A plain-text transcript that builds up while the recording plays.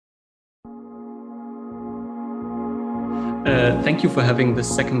Thank you for having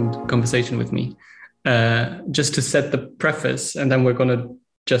this second conversation with me. Just to set the preface, and then we're going to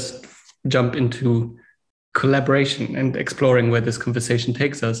just jump into collaboration and exploring where this conversation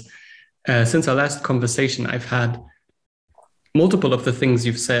takes us. Since our last conversation, I've had multiple of the things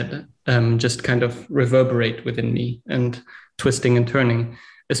you've said just kind of reverberate within me and twisting and turning,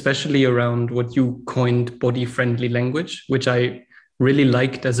 especially around what you coined body-friendly language, which I really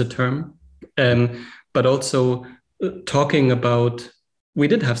liked as a term, but also talking about, we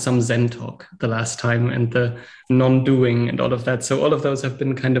did have some Zen talk the last time and the non-doing and all of that. So all of those have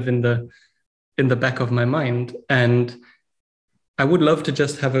been kind of in the back of my mind. And I would love to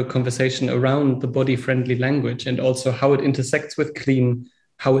just have a conversation around the body-friendly language and also how it intersects with clean,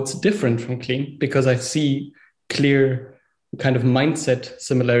 how it's different from clean, because I see clear kind of mindset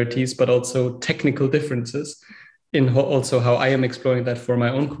similarities, but also technical differences in also how I am exploring that for my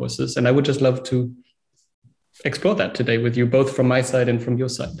own courses. And I would just love to explore that today with you, both from my side and from your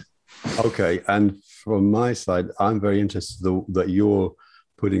side. Okay. And from my side, I'm very interested that you're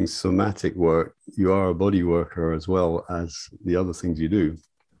putting somatic work. You are a body worker as well as the other things you do,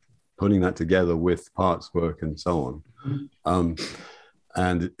 putting that together with parts work and so on.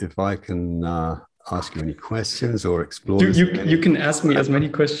 And if I can ask you any questions or explore you can ask me as many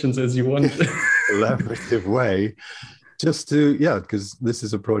questions as you want. Collaborative way, just to, because this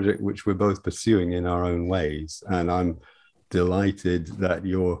is a project which we're both pursuing in our own ways. And I'm delighted that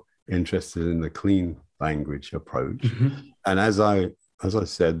you're interested in the clean language approach. Mm-hmm. And as I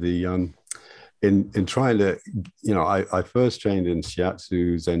said, the in trying to, I first trained in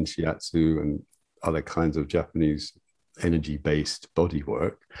Shiatsu, Zen Shiatsu, and other kinds of Japanese energy-based body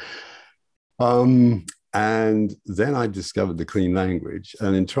work. And then I discovered the clean language.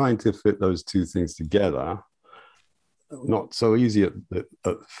 And in trying to fit those two things together, not so easy at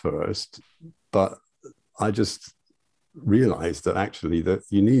first, but I just realized that actually that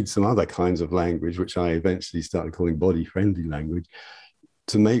you need some other kinds of language, which I eventually started calling body-friendly language,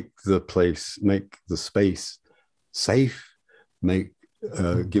 to make the space safe,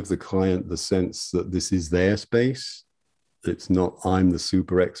 give the client the sense that this is their space. It's not I'm the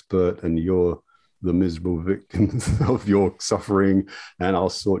super expert and you're the miserable victim of your suffering and I'll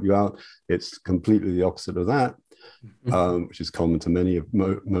sort you out. It's completely the opposite of that, which is common to many of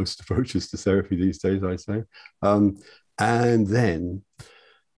most approaches to therapy these days, I say. And then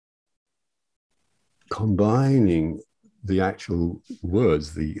combining the actual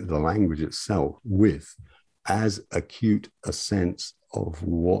words, the language itself, with as acute a sense of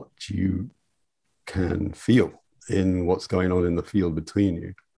what you can feel in what's going on in the field between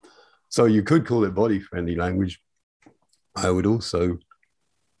you. So you could call it body-friendly language. I would also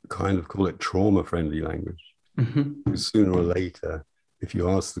kind of call it trauma-friendly language. Mm-hmm. Sooner or later, if you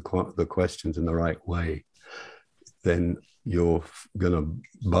ask the questions in the right way, then you're going to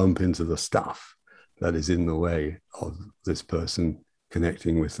bump into the stuff that is in the way of this person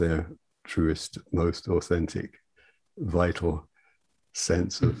connecting with their truest, most authentic, vital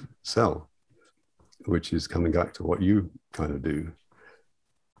sense of self, which is coming back to what you kind of do.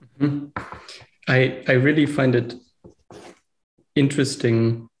 Mm-hmm. I really find it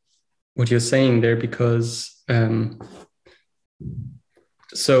interesting what you're saying there, because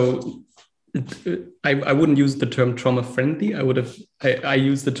so I wouldn't use the term trauma friendly. I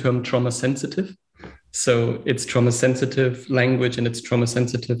use the term trauma sensitive. So it's trauma sensitive language and it's trauma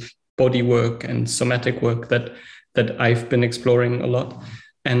sensitive body work and somatic work that I've been exploring a lot.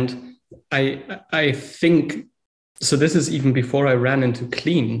 And I think, so this is even before I ran into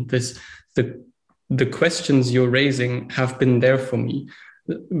clean, the questions you're raising have been there for me.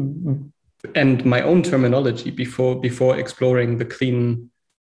 And my own terminology before exploring the clean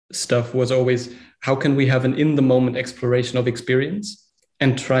stuff was always, how can we have an in the moment exploration of experience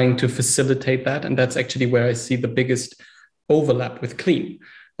and trying to facilitate that? And that's actually where I see the biggest overlap with clean.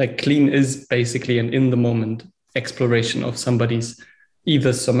 Like clean is basically an in the moment exploration of somebody's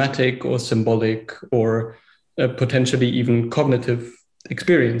either somatic or symbolic or potentially even cognitive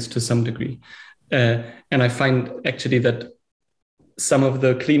experience to some degree. And I find actually that some of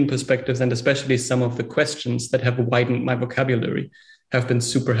the clean perspectives and especially some of the questions that have widened my vocabulary have been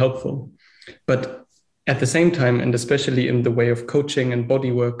super helpful. But at the same time, and especially in the way of coaching and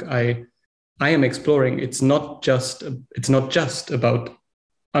body work, I am exploring, it's not just about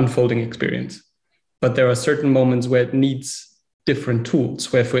unfolding experience, but there are certain moments where it needs different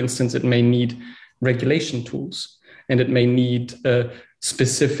tools, where, for instance, it may need regulation tools, and it may need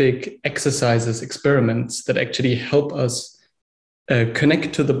specific exercises, experiments that actually help us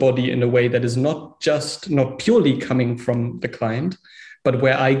connect to the body in a way that is not purely coming from the client, but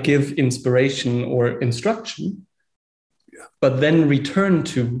where I give inspiration or instruction but then return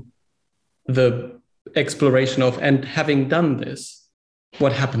to the exploration of, and having done this,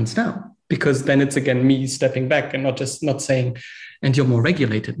 what happens now? Because then it's again me stepping back and not saying, and you're more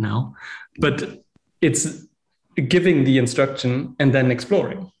regulated now, but it's giving the instruction and then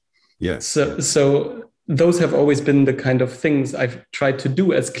exploring. Yes. So those have always been the kind of things I've tried to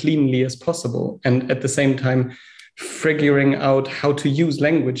do as cleanly as possible. And at the same time, figuring out how to use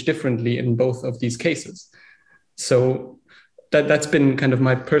language differently in both of these cases. So that's been kind of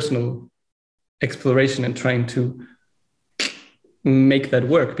my personal exploration and trying to make that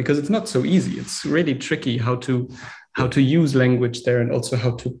work, because it's not so easy. It's really tricky how to use language there, and also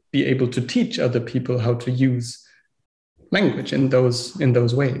how to be able to teach other people how to use language in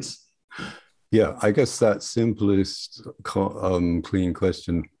those ways. Yeah, I guess that simplest clean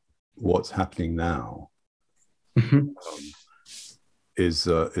question, what's happening now, is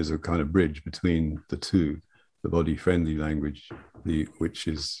a kind of bridge between the two. The body-friendly language, which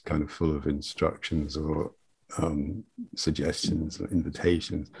is kind of full of instructions or suggestions,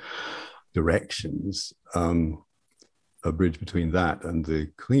 invitations, directions, a bridge between that and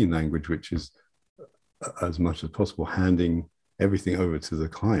the clean language, which is as much as possible handing everything over to the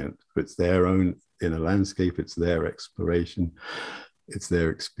client. It's their own inner landscape, it's their exploration, it's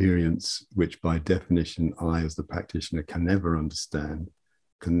their experience, which by definition I as the practitioner can never understand.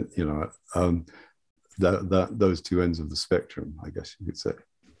 Those two ends of the spectrum, I guess you could say.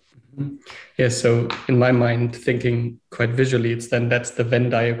 Yeah, so in my mind, thinking quite visually, that's the Venn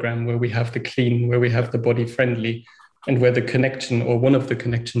diagram where we have the clean, where we have the body friendly, and where the connection, or one of the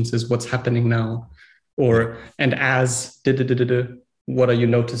connections, is what's happening now, and as what are you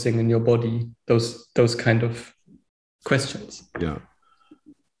noticing in your body? Those kind of questions. Yeah,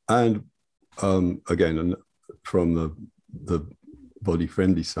 and again, from the body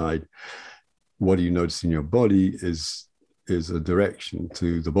friendly side, what do you notice in your body is a direction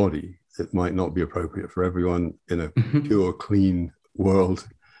to the body. It might not be appropriate for everyone in a pure, clean world.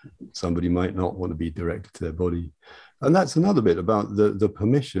 Somebody might not want to be directed to their body. And that's another bit about the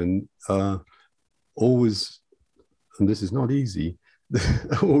permission, always, and this is not easy,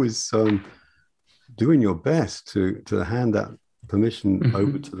 always doing your best to hand that permission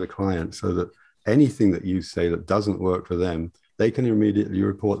over to the client, so that anything that you say that doesn't work for them, they can immediately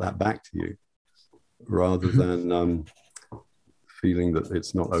report that back to you, rather than feeling that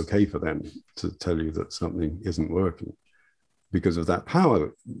it's not okay for them to tell you that something isn't working, because of that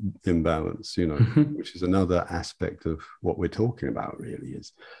power imbalance, which is another aspect of what we're talking about, really,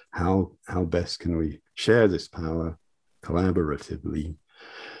 is how best can we share this power collaboratively,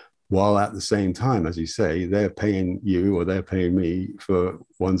 while at the same time, as you say, they're paying you or they're paying me for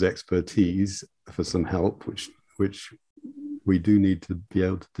one's expertise, for some help, which we do need to be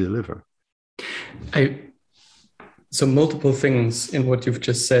able to deliver. So multiple things in what you've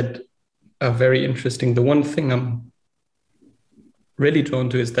just said are very interesting. The one thing I'm really drawn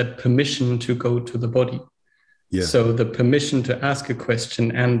to is that permission to go to the body. Yeah. So the permission to ask a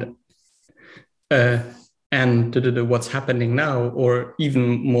question and what's happening now, or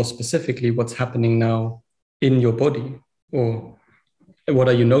even more specifically, what's happening now in your body, or what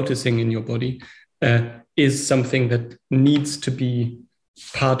are you noticing in your body, is something that needs to be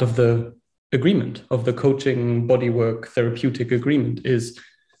part of the agreement of the coaching bodywork therapeutic agreement. Is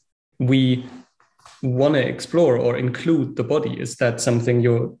we want to explore or include the body. Is that something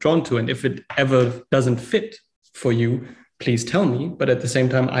you're drawn to? And if it ever doesn't fit for you, please tell me. But at the same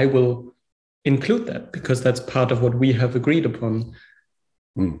time, I will include that, because that's part of what we have agreed upon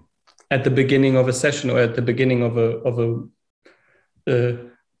at the beginning of a session, or at the beginning of a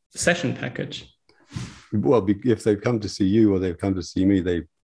session package. Well, if they've come to see you or they've come to see me, they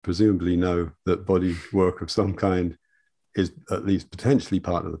presumably know that body work of some kind is at least potentially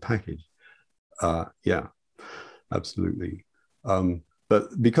part of the package. Yeah, absolutely.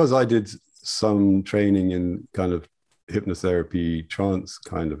 But because I did some training in kind of hypnotherapy, trance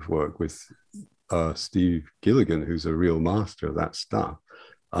kind of work with Steve Gilligan, who's a real master of that stuff,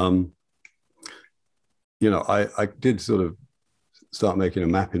 I did sort of start making a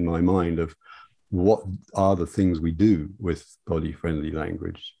map in my mind of what are the things we do with body-friendly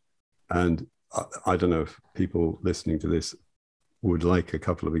language. And I don't know if people listening to this would like a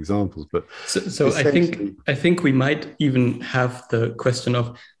couple of examples, but so I think we might even have the question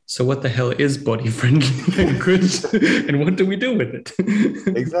of, so what the hell is body-friendly language and what do we do with it?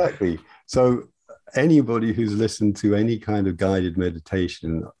 Exactly. So anybody who's listened to any kind of guided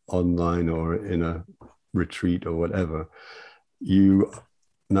meditation online or in a retreat or whatever, you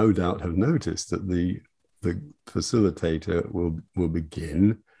no doubt have noticed that the facilitator will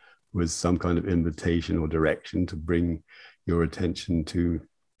begin with some kind of invitation or direction to bring your attention to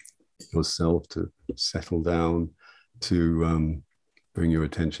yourself, to settle down, to bring your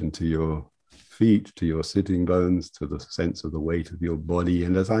attention to your feet, to your sitting bones, to the sense of the weight of your body.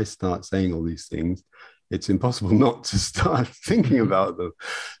 And as I start saying all these things, it's impossible not to start thinking about them.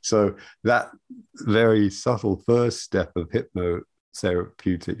 So that very subtle first step of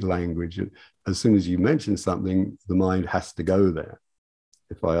hypnotherapeutic language, as soon as you mention something, the mind has to go there.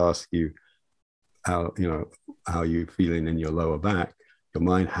 If I ask you how you're feeling in your lower back, your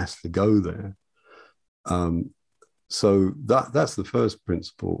mind has to go there. So that's the first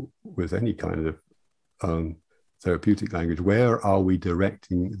principle with any kind of therapeutic language. Where are we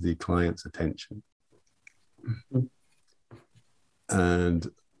directing the client's attention? Mm-hmm.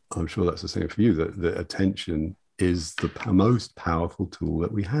 And I'm sure that's the same for you, that the attention is the most powerful tool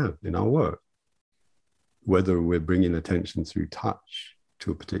that we have in our work. Whether we're bringing attention through touch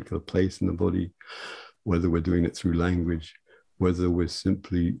to a particular place in the body, whether we're doing it through language, whether we're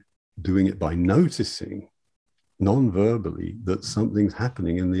simply doing it by noticing non-verbally that something's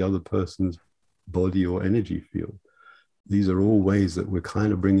happening in the other person's body or energy field. These are all ways that we're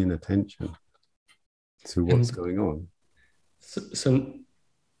kind of bringing attention to what's going on. So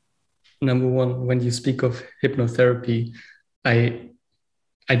number one, when you speak of hypnotherapy, I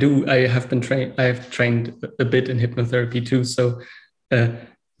have trained a bit in hypnotherapy too. So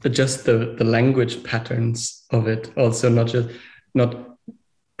just the language patterns of it, also not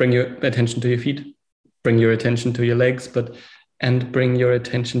bring your attention to your feet, bring your attention to your legs, and bring your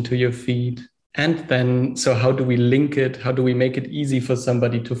attention to your feet. And then, so how do we link it? How do we make it easy for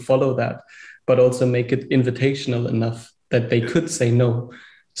somebody to follow that, but also make it invitational enough that they could say no,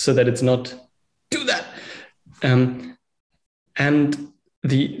 so that it's not do that. And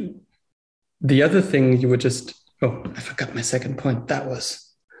the other thing you were just, I forgot my second point.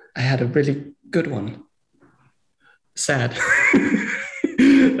 I had a really good one. Sad.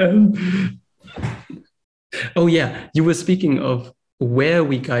 You were speaking of where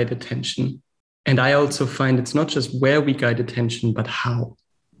we guide attention. And I also find it's not just where we guide attention, but how.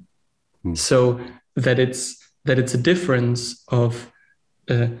 So that it's a difference of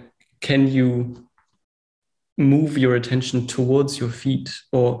can you move your attention towards your feet,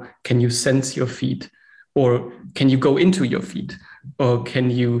 or can you sense your feet, or can you go into your feet, or can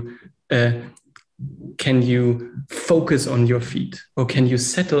you focus on your feet, or can you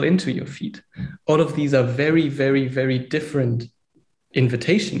settle into your feet? All of these are very, very, very different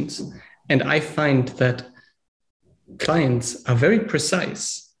invitations. And I find that clients are very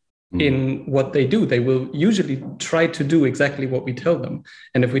precise in what they do. They will usually try to do exactly what we tell them.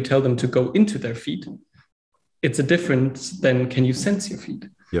 And if we tell them to go into their feet, it's a difference than can you sense your feet?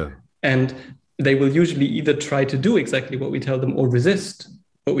 Yeah. And they will usually either try to do exactly what we tell them or resist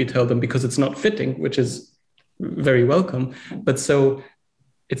what we tell them because it's not fitting, which is very welcome. But so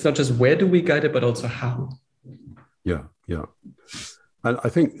it's not just where do we guide it, but also how. Yeah, yeah. And I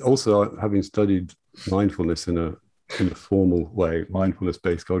think also, having studied mindfulness in a formal way,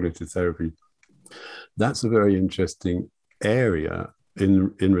 mindfulness-based cognitive therapy, that's a very interesting area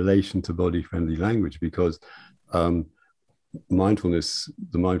in relation to body-friendly language, because the mindfulness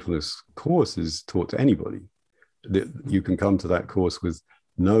course is taught to anybody. You can come to that course with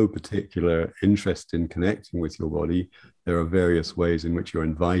no particular interest in connecting with your body. There are various ways in which you're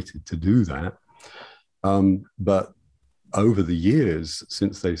invited to do that. But over the years,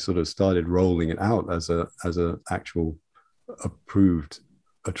 since they sort of started rolling it out as a actual approved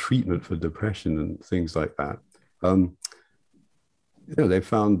a treatment for depression and things like that, they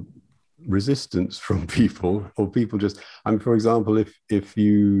found resistance from people, or people just, for example, if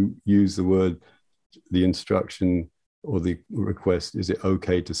you use the instruction or the request, is it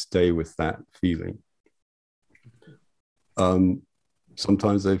okay to stay with that feeling?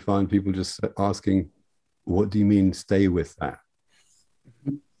 Sometimes they find people just asking, what do you mean stay with that?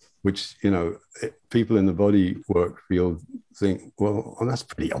 Which, people in the body work field think, well, that's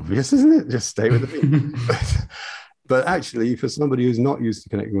pretty obvious, isn't it? Just stay with it. But actually, for somebody who's not used to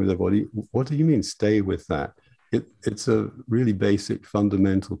connecting with their body, what do you mean stay with that? It's a really basic,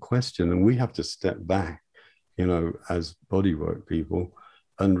 fundamental question. And we have to step back, as bodywork people,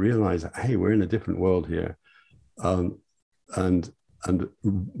 and realize that, hey, we're in a different world here. And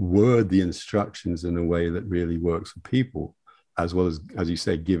word the instructions in a way that really works for people, as well as you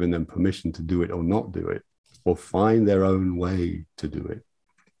say, giving them permission to do it or not do it, or find their own way to do it.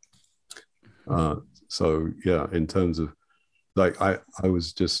 So yeah, in terms of, like, I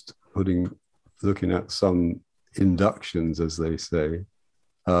was just looking at some inductions, as they say,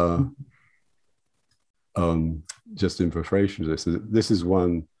 just in preparation for this. This is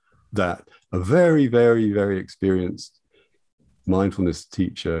one that a very, very, very experienced mindfulness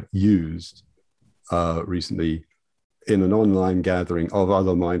teacher used recently in an online gathering of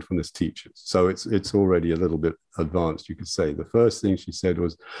other mindfulness teachers. So it's already a little bit advanced, you could say. The first thing she said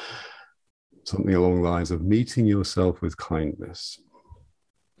was something along the lines of meeting yourself with kindness.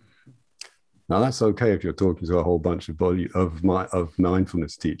 Now that's okay if you're talking to a whole bunch of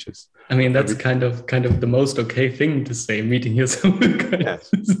mindfulness teachers. I mean, that's kind of the most okay thing to say, meeting yourself with kindness.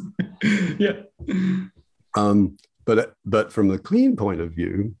 Yes. Yeah. But from the clean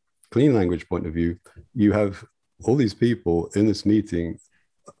language point of view, you have all these people in this meeting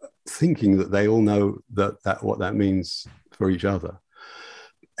thinking that they all know that what that means for each other.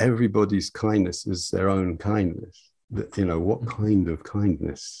 Everybody's kindness is their own kindness. What kind of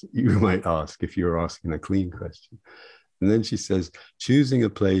kindness, you might ask if you're asking a clean question. And then she says, choosing a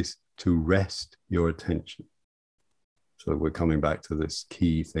place to rest your attention. So we're coming back to this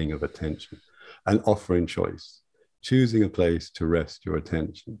key thing of attention and offering choice, choosing a place to rest your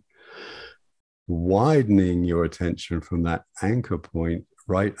attention, widening your attention from that anchor point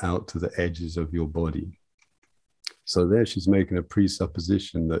right out to the edges of your body. So there she's making a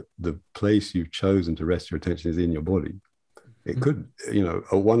presupposition that the place you've chosen to rest your attention is in your body. It could,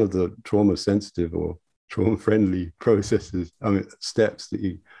 one of the trauma sensitive or trauma friendly processes, steps that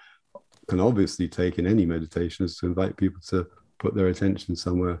you can obviously take in any meditation is to invite people to put their attention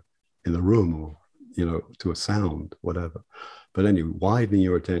somewhere in the room or, to a sound, whatever. But anyway, widening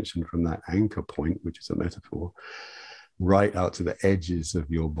your attention from that anchor point, which is a metaphor, right out to the edges of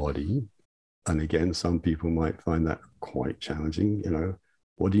your body. And again, some people might find that quite challenging.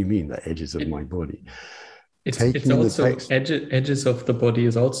 What do you mean, the edges of my body? It's also edges of the body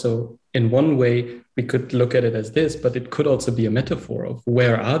is also, in one way, we could look at it as this, but it could also be a metaphor of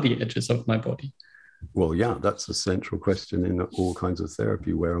where are the edges of my body? Well, yeah, that's a central question in all kinds of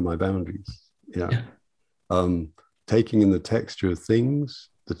therapy. Where are my boundaries? Yeah. Taking in the texture of things,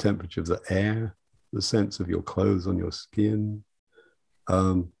 the temperature of the air, the sense of your clothes on your skin.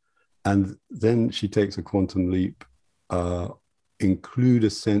 And then she takes a quantum leap, include a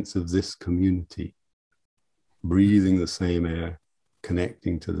sense of this community, breathing the same air,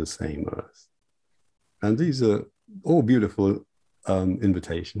 connecting to the same earth. And these are all beautiful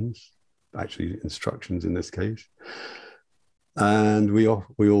invitations, actually instructions in this case. And we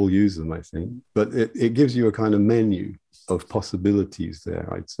all use them, I think. But it gives you a kind of menu of possibilities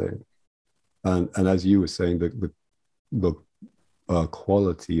there, I'd say. And as you were saying, the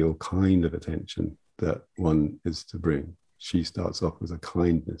quality or kind of attention that one is to bring. She starts off with a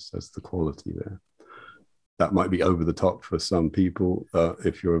kindness as the quality there. That might be over the top for some people.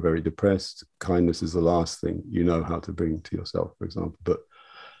 If you're very depressed, kindness is the last thing you know how to bring to yourself, for example. But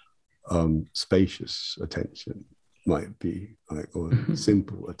spacious attention might be or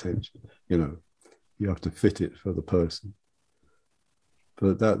simple attention. You have to fit it for the person.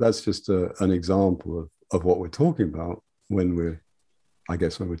 But that's just an example of what we're talking about when we're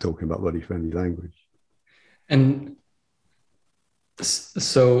talking about body-friendly language. And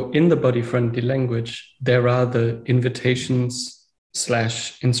so in the body-friendly language, there are the invitations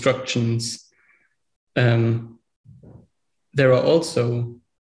 / instructions. There are also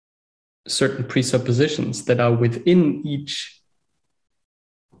certain presuppositions that are within each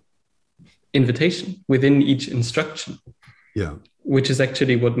invitation, within each instruction. Yeah. Which is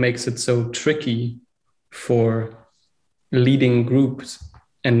actually what makes it so tricky for leading groups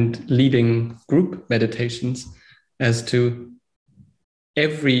and leading group meditations, as to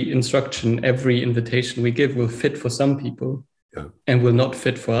every instruction, every invitation we give will fit for some people and will not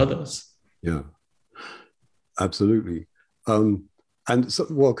fit for others. Yeah, absolutely. And so,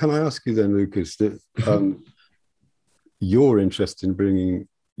 well, can I ask you then, Lucas, that your interest in bringing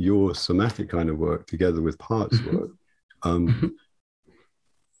your somatic kind of work together with parts work,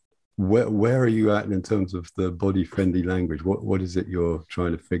 where are you at in terms of the body-friendly language? What is it you're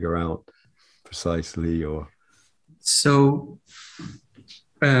trying to figure out precisely? Or so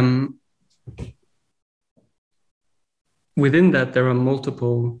within that, there are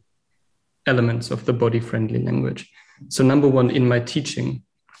multiple elements of the body-friendly language. So number one, in my teaching,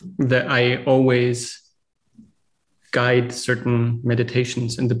 that I always guide certain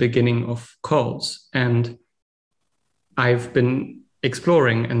meditations in the beginning of calls. And I've been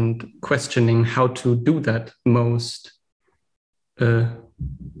exploring and questioning how to do that most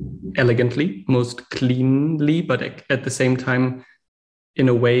elegantly, most cleanly, but at the same time, in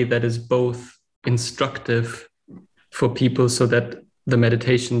a way that is both instructive for people so that the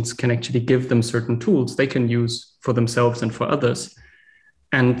meditations can actually give them certain tools they can use for themselves and for others.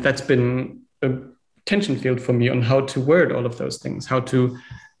 And that's been a tension field for me on how to word all of those things, how to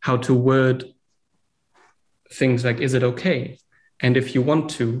word things like, is it okay? and if you want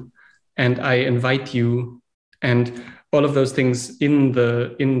to, and I invite you, and all of those things in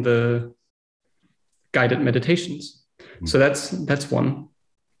the guided meditations. So that's one.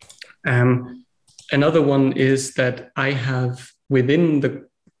 Another one is that I have within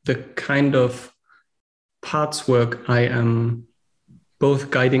the kind of parts work I am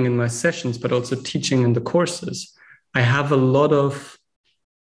both guiding in my sessions, but also teaching in the courses. I have a lot of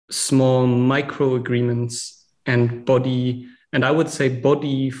small micro agreements and I would say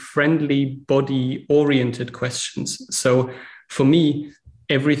body friendly, body oriented questions. So for me,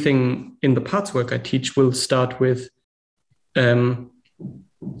 everything in the parts work I teach will start with,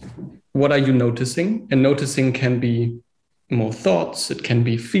 what are you noticing? And noticing can be more thoughts, it can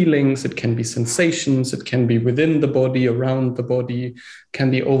be feelings, it can be sensations, it can be within the body, around the body, can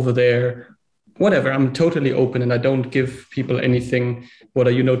be over there, whatever. I'm totally open, and I don't give people anything. What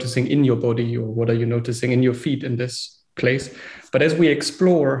are you noticing in your body, or what are you noticing in your feet in this place? But as we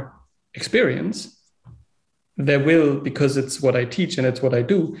explore experience, there will, because it's what I teach and it's what I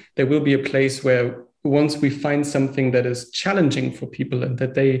do, there will be a place where once we find something that is challenging for people and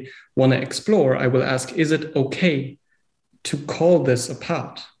that they want to explore, I will ask, is it okay to call this a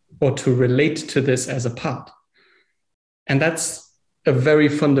part or to relate to this as a part? And that's a very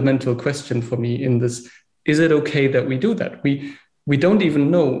fundamental question for me in this. Is it okay that we do that? We don't even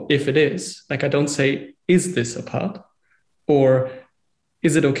know if it is. Like, I don't say, is this a part? Or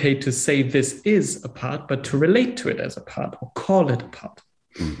is it okay to say this is a part, but to relate to it as a part or call it a part?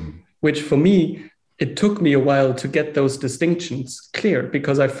 Which for me, it took me a while to get those distinctions clear,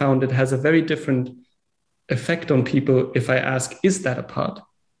 because I found it has a very different effect on people if I ask, is that a part?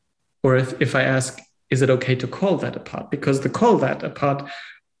 Or if I ask, is it okay to call that a part? Because the call that a part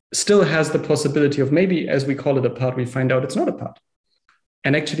still has the possibility of maybe as we call it a part, we find out it's not a part.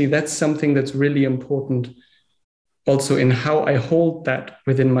 And actually, that's something that's really important also in how I hold that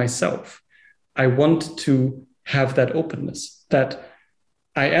within myself. I want to have that openness, that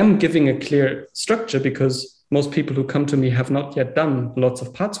I am giving a clear structure, because most people who come to me have not yet done lots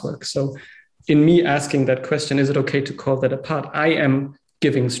of parts work. So in me asking that question, is it okay to call that a part? I am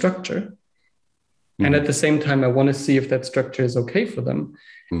giving structure. And at the same time, I want to see if that structure is okay for them.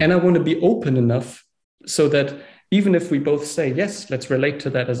 And I want to be open enough so that even if we both say, yes, let's relate to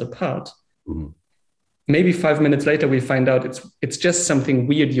that as a part, maybe 5 minutes later, we find out it's just something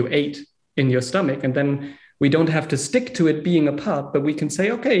weird you ate in your stomach. And then we don't have to stick to it being a part, but we can say,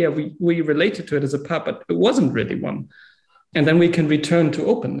 okay, yeah, we related to it as a part, but it wasn't really one. And then we can return to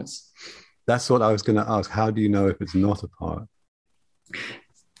openness. That's what I was going to ask. How do you know if it's not a part?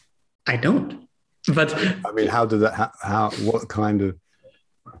 I don't. But I mean, how what kind of,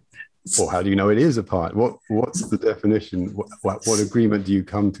 or how do you know it is a part? What's the definition? What agreement do you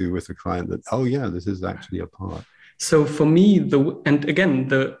come to with a client that, oh yeah, this is actually a part? So for me,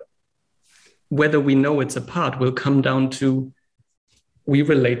 whether we know it's a part will come down to, we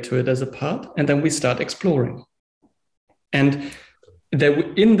relate to it as a part, and then we start exploring. And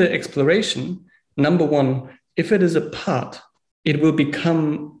in the exploration, number one, if it is a part, it will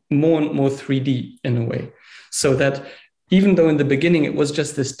become more and more 3D in a way. So that even though in the beginning it was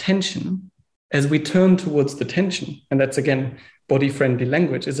just this tension, as we turn towards the tension, and that's again, body-friendly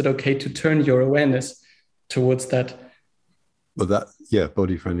language, is it okay to turn your awareness towards that? Well,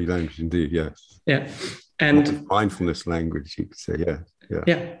 body-friendly language indeed, yes. Yeah. And mindfulness language, you could say, yeah.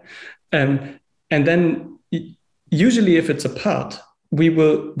 Yeah. And then usually if it's a part, we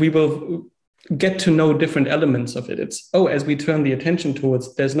will get to know different elements of it. It's, as we turn the attention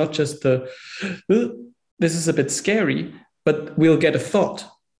towards, there's not just this is a bit scary, but we'll get a thought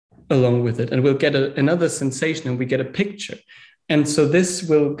along with it, and we'll get another sensation, and we get a picture. And so this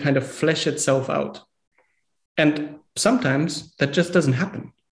will kind of flesh itself out. And sometimes that just doesn't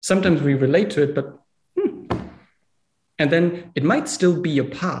happen. Sometimes we relate to it, but and then it might still be a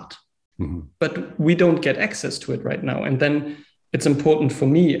part, but we don't get access to it right now. And then it's important for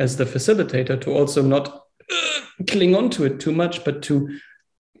me as the facilitator to also not cling on to it too much, but to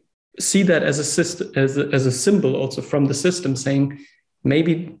see that as a system, as a symbol also from the system saying,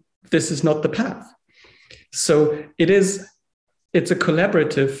 maybe this is not the path. So it's a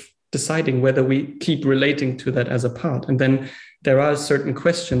collaborative deciding whether we keep relating to that as a part. And then there are certain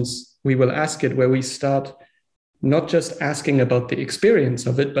questions we will ask it where we start not just asking about the experience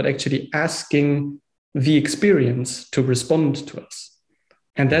of it, but actually asking the experience to respond to us.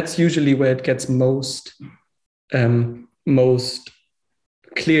 And that's usually where it gets most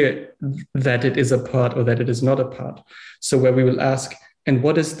clear that it is a part or that it is not a part. So where we will ask, and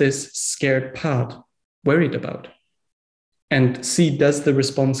what is this scared part worried about? And see, does the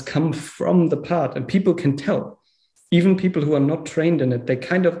response come from the part? And people can tell. even people who are not trained in it, they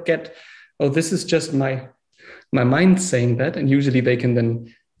kind of get, oh, this is just my mind saying that. And usually they can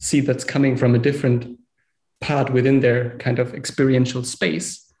then see that's coming from a different part within their kind of experiential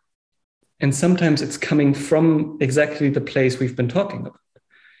space. And sometimes it's coming from exactly the place we've been talking about.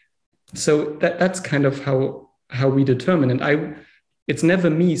 So that's kind of how we determine. And it's never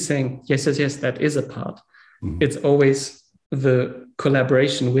me saying, yes, that is a part. Mm-hmm. It's always the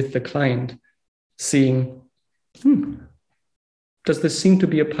collaboration with the client, seeing, does this seem to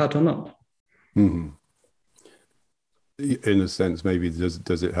be a part or not? Mm-hmm. In a sense, maybe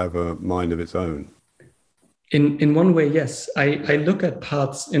does it have a mind of its own? In one way, yes. I look at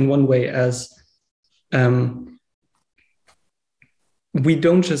parts in one way as we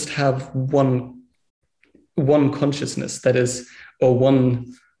don't just have one consciousness that is, or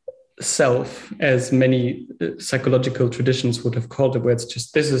one self, as many psychological traditions would have called it, where it's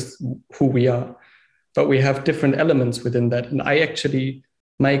just, this is who we are. But we have different elements within that. And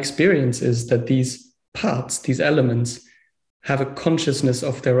my experience is that these parts, these elements, have a consciousness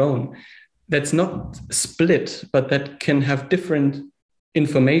of their own that's not split, but that can have different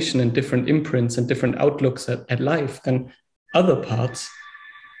information and different imprints and different outlooks at life than other parts,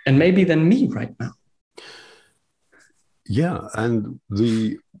 and maybe than me right now. Yeah, and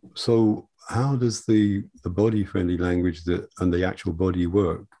so how does the body-friendly language and the actual body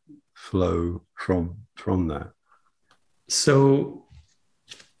work flow from that? So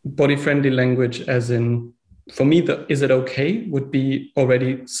body-friendly language, as in, for me, the is it okay would be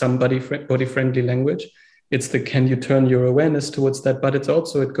already some body-friendly language. It's the, can you turn your awareness towards that? But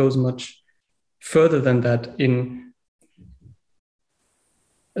it goes much further than that in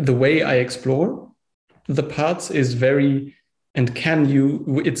the way I explore the parts is very, and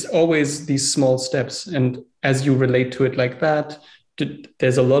it's always these small steps. And as you relate to it like that,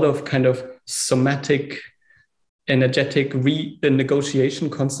 there's a lot of kind of somatic, energetic negotiation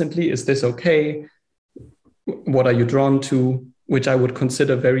constantly. Is this okay? What are you drawn to? Which I would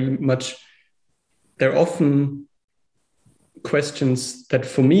consider very much, they're often questions that,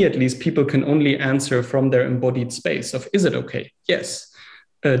 for me at least, people can only answer from their embodied space of, is it okay? Yes.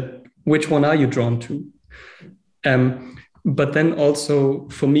 Which one are you drawn to? But then also,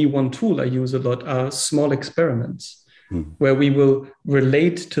 for me, one tool I use a lot are small experiments where we will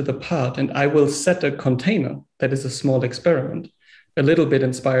relate to the part, and I will set a container that is a small experiment, a little bit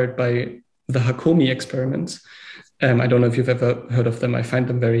inspired by the Hakomi experiments. I don't know if you've ever heard of them. I find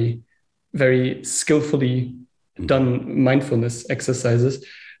them very, very skillfully done mindfulness exercises,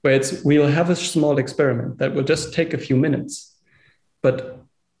 where we'll have a small experiment that will just take a few minutes. But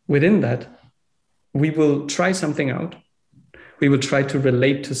within that, we will try something out. We will try to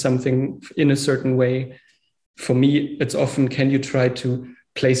relate to something in a certain way. For me, it's often, can you try to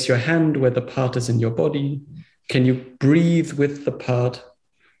place your hand where the part is in your body? Can you breathe with the part?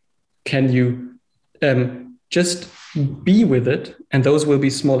 Can you just be with it? And those will be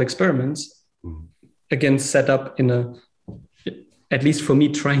small experiments, again, set up in at least for me,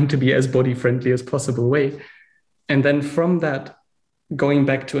 trying to be as body-friendly as possible way. And then from that, going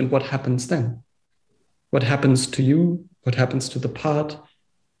back to, and what happens then? What happens to you? What happens to the part?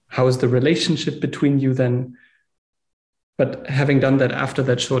 How is the relationship between you then? But having done that after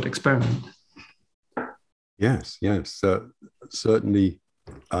that short experiment. Yes. Certainly,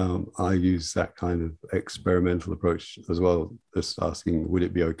 I use that kind of experimental approach as well, just asking, would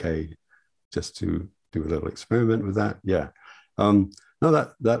it be okay just to do a little experiment with that? Yeah. No,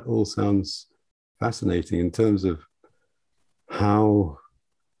 that all sounds fascinating in terms of how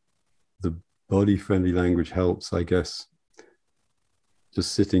the body-friendly language helps, I guess.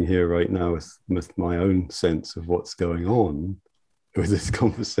 Just sitting here right now with my own sense of what's going on with this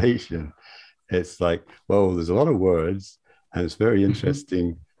conversation, it's like, well, there's a lot of words, and it's very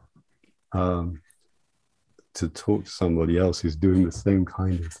interesting to talk to somebody else who's doing the same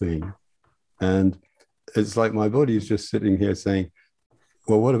kind of thing. And it's like my body is just sitting here saying,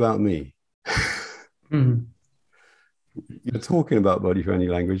 well, what about me? Mm-hmm. You're talking about body-friendly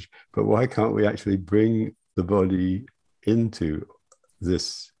language, but why can't we actually bring the body into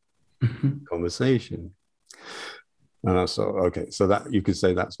this conversation? And so that you could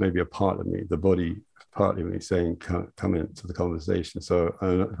say that's maybe a part of me, the body part of me saying, come into the conversation. So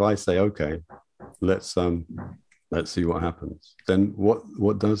if I say, okay, let's see what happens, then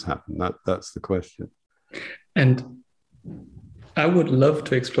what does happen? That's the question. And I would love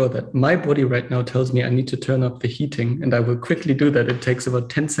to explore that. My body right now tells me I need to turn up the heating, and I will quickly do that. It takes about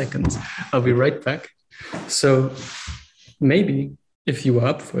 10 seconds. I'll be right back. So maybe if you are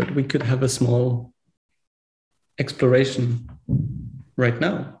up for it, we could have a small exploration right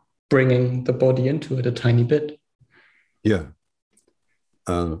now, bringing the body into it a tiny bit. Yeah.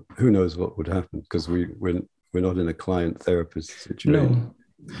 Who knows what would happen, because we're not in a client therapist situation. No.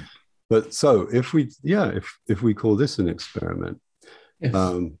 But so if we call this an experiment, Yes.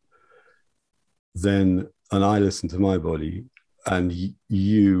 um, then and I listen to my body, and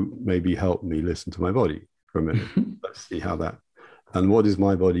you maybe help me listen to my body for a minute. Let's see how that. And what is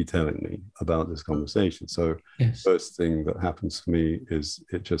my body telling me about this conversation? So, Yes. first thing that happens for me is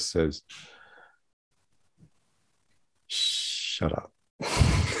it just says, "Shut up,"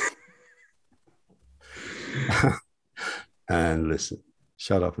 and listen.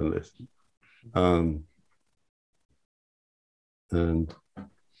 Shut up and listen. Um, and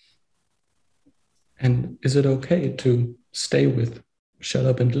And is it okay to stay with shut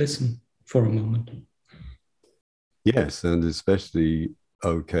up and listen for a moment? yes, and especially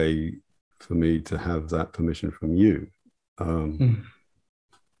okay for me to have that permission from you, Mm.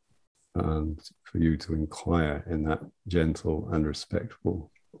 and for you to inquire in that gentle and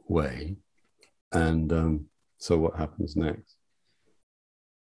respectful way. And so what happens next?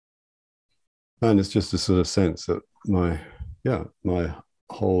 And it's just a sort of sense that my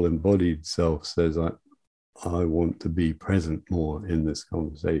whole embodied self says I want to be present more in this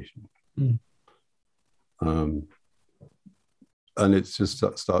conversation. Mm. And it just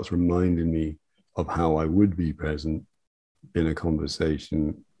starts reminding me of how I would be present in a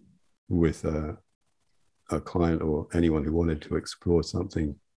conversation with a client or anyone who wanted to explore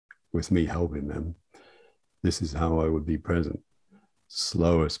something with me helping them. This is how I would be present.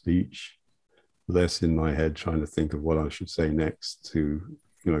 Slower speech, less in my head trying to think of what I should say next to,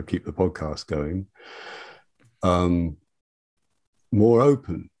 keep the podcast going. More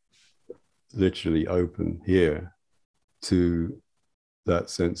open, literally open here to that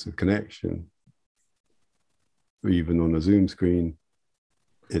sense of connection. Even on a Zoom screen,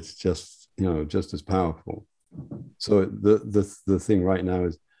 it's just as powerful. So the thing right now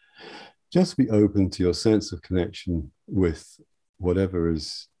is just be open to your sense of connection with whatever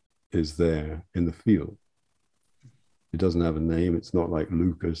is there in the field. It doesn't have a name. It's not like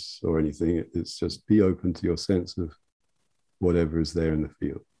Lucas or anything. It's just be open to your sense of whatever is there in the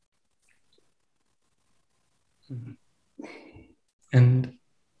field. And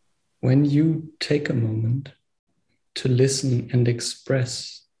when you take a moment to listen and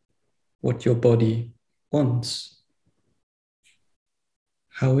express what your body wants,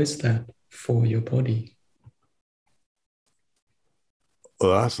 how is that for your body?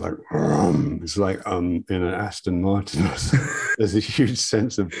 Well, that's like, it's like in an Aston Martin. There's a huge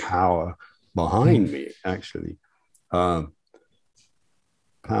sense of power behind me, actually. Power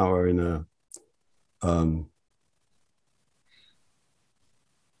in a,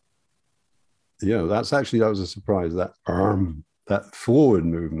 that was a surprise. That forward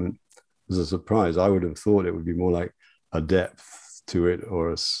movement was a surprise. I would have thought it would be more like a depth to it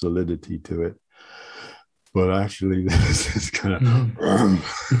or a solidity to it. But actually, this is kind of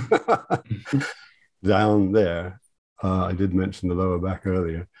down there. I did mention the lower back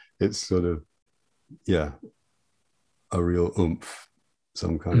earlier. It's sort of, a real oomph,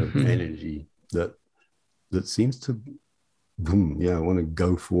 some kind of energy that seems to, I want to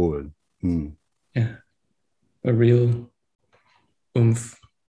go forward. Yeah, a real oomph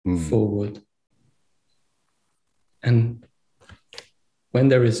forward. And when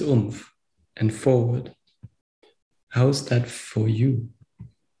there is oomph and forward, how's that for you?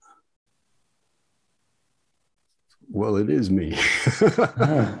 Well, it is me.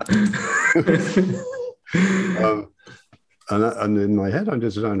 And in my head, I'm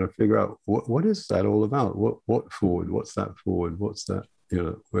just trying to figure out what is that all about? What forward? What's that forward? What's that?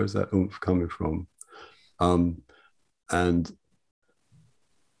 Where's that oomph coming from? And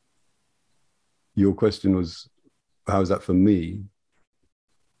your question was, how's that for me?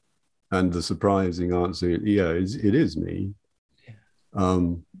 And the surprising answer, it is me.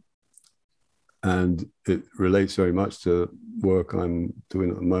 And it relates very much to work I'm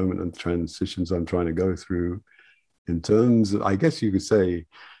doing at the moment and transitions I'm trying to go through in terms of, I guess you could say,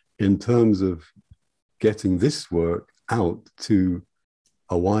 in terms of getting this work out to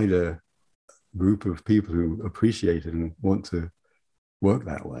a wider group of people who appreciate it and want to work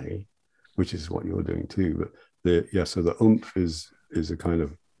that way, which is what you're doing too. But so the oomph is a kind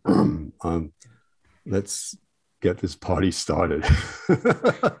of let's get this party started.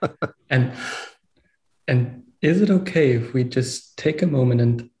 And is it okay if we just take a moment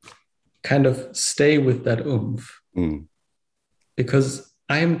and kind of stay with that oomph? Because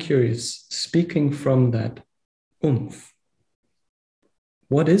I am curious, speaking from that oomph,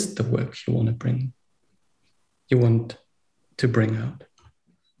 what is the work you want to bring out?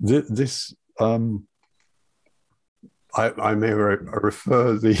 This I may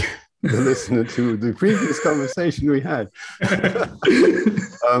refer the listener to the previous conversation we had.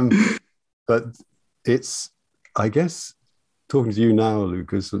 But it's, I guess, talking to you now,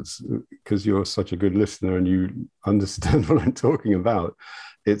 Lucas, because you're such a good listener and you understand what I'm talking about.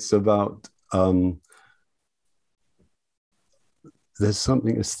 It's about there's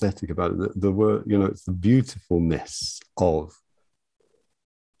something aesthetic about it. The word, it's the beautifulness of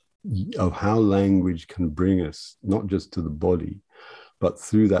how language can bring us not just to the body, but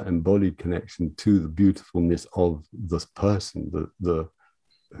through that embodied connection to the beautifulness of this person, the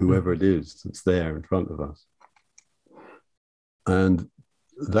whoever it is that's there in front of us. And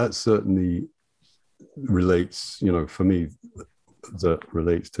that certainly relates, for me, that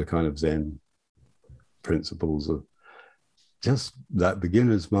relates to kind of Zen principles of just that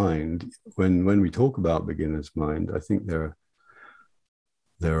beginner's mind. When we talk about beginner's mind, I think there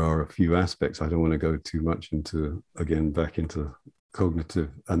are a few aspects. I don't want to go too much into, again, back into cognitive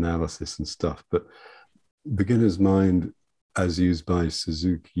analysis and stuff, but beginner's mind, as used by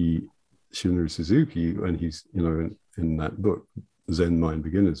Shunryu Suzuki, when he's, in that book, Zen Mind,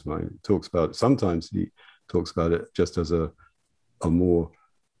 Beginner's Mind, talks about, sometimes he talks about it just as a more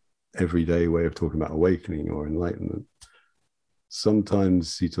everyday way of talking about awakening or enlightenment.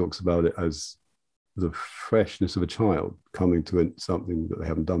 Sometimes he talks about it as the freshness of a child coming to something that they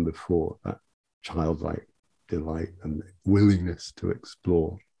haven't done before, that childlike delight and willingness to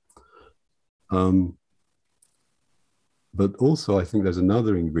explore. But also, I think there's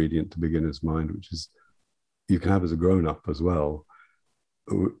another ingredient to beginner's mind, which is you can have as a grown-up as well,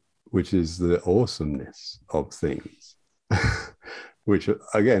 which is the awesomeness of things, which,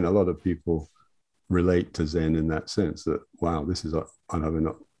 again, a lot of people relate to Zen in that sense, that, wow, I'm having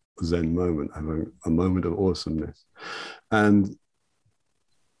a Zen moment, I'm having a moment of awesomeness. And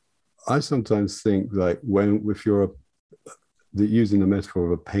I sometimes think, like, if you're using the metaphor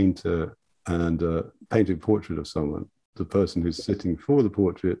of a painter and a painted portrait of someone, the person who's sitting for the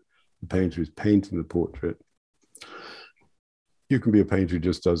portrait, the painter who's painting the portrait. You can be a painter who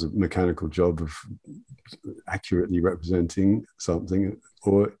just does a mechanical job of accurately representing something,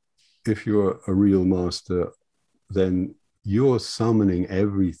 or if you're a real master, then you're summoning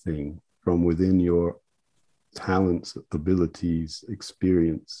everything from within your talents, abilities,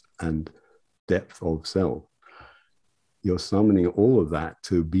 experience, and depth of self. You're summoning all of that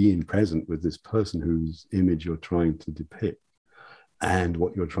to being present with this person whose image you're trying to depict. And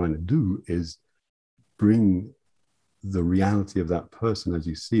what you're trying to do is bring the reality of that person as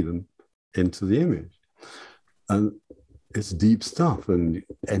you see them into the image. And it's deep stuff. And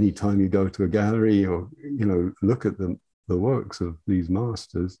anytime you go to a gallery or, look at the works of these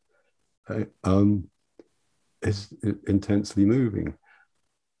masters, it's intensely moving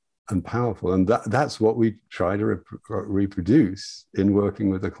and powerful. And that's what we try to reproduce in working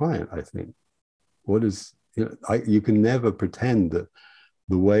with a client, I think. You can never pretend that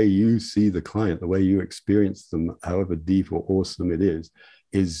the way you see the client, the way you experience them, however deep or awesome it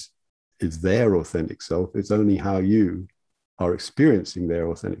is their authentic self. It's only how you are experiencing their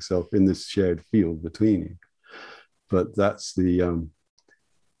authentic self in this shared field between you. But that's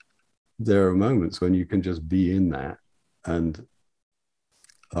there are moments when you can just be in that, and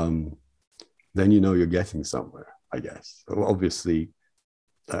then you're getting somewhere, I guess. So obviously,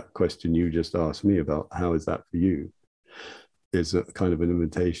 that question you just asked me about, how is that for you, is a kind of an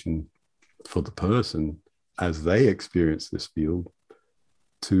invitation for the person as they experience this field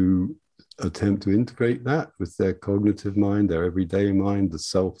to attempt to integrate that with their cognitive mind, their everyday mind, the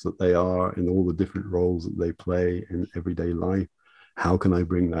self that they are in all the different roles that they play in everyday life. How can I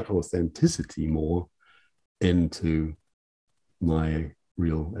bring that authenticity more into my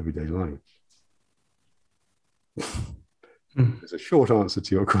real everyday life? It's a short answer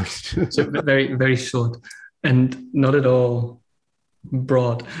to your question. So very, very short and not at all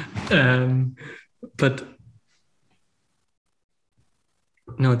broad. But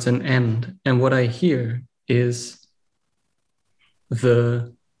no, it's an end. And what I hear is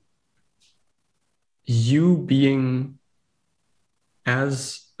you being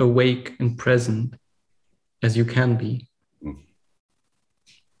as awake and present as you can be.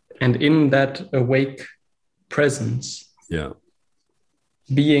 And in that awake presence,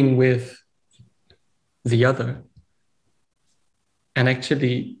 being with the other and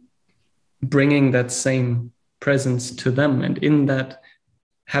actually bringing that same presence to them, and in that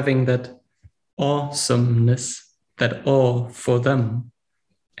having that awesomeness, that awe for them,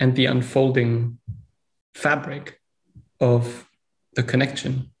 and the unfolding fabric of the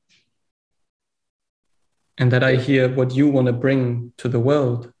connection. And that I hear what you want to bring to the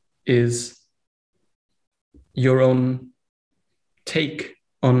world is your own take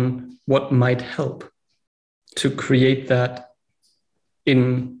on what might help to create that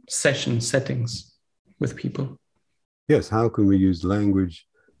in session settings with people. Yes, how can we use language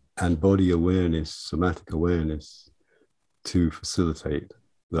and body awareness, somatic awareness, to facilitate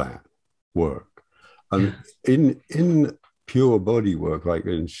that work? And in pure body work, like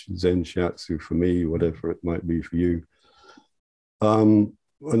in Zen Shiatsu for me, whatever it might be for you, when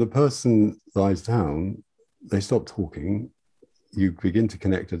the person lies down, they stop talking, you begin to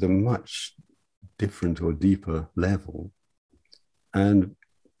connect at a much different or deeper level. And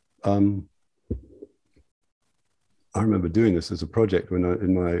I remember doing this as a project when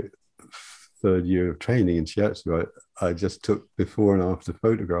in my third year of training in Shiatsu. I just took before and after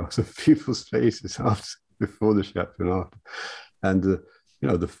photographs of people's faces before the Shiatsu and after. And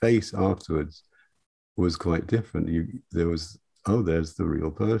the face afterwards was quite different. There was, oh, there's the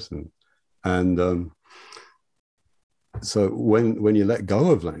real person. And so when you let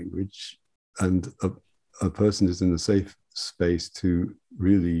go of language and a person is in a safe space to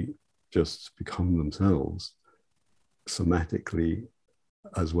really just become themselves somatically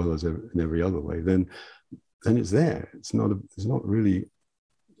as well as in every other way, then it's there. It's not really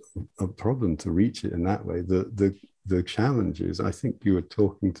a problem to reach it in that way. The challenge is, I think you were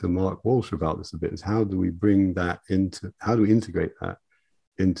talking to Mark Walsh about this a bit, is how do we integrate that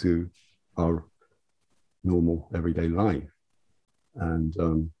into our normal everyday life? And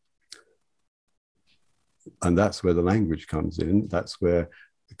that's where the language comes in. That's where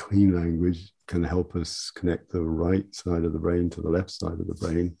the clean language can help us connect the right side of the brain to the left side of the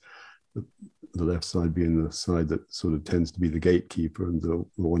brain, the left side being the side that sort of tends to be the gatekeeper and the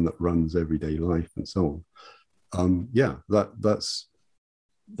one that runs everyday life and so on.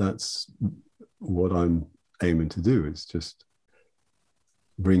 That's what I'm aiming to do, is just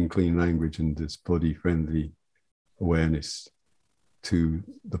bring clean language and this body-friendly awareness to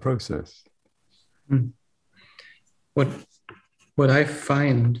the process. What I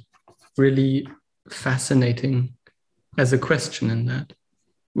find really fascinating as a question in that,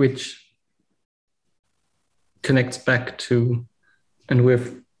 which connects back to, and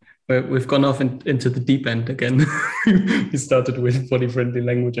we've gone off into the deep end again. We started with body-friendly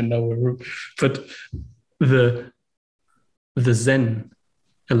language, and now but the Zen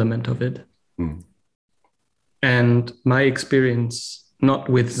element of it, and my experience, not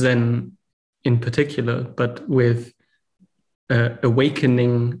with Zen in particular, but with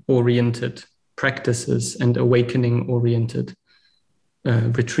awakening-oriented practices and awakening-oriented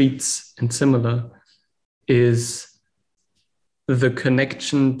retreats and similar, is the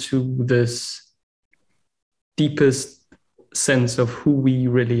connection to this deepest sense of who we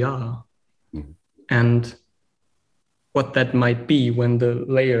really are, and what that might be when the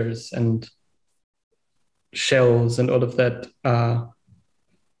layers and shells and all of that are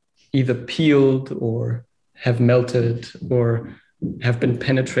either peeled or have melted or have been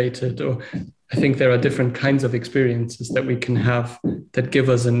penetrated. Or I think there are different kinds of experiences that we can have that give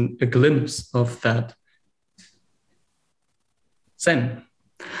us a glimpse of that Zen.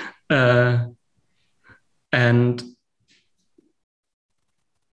 And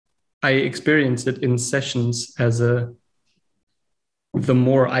I experience it in sessions as the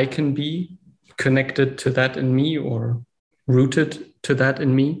more I can be connected to that in me or rooted to that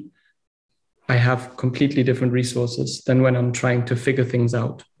in me, I have completely different resources than when I'm trying to figure things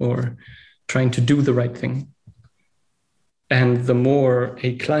out or trying to do the right thing. And the more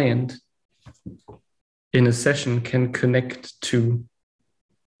a client in a session can connect to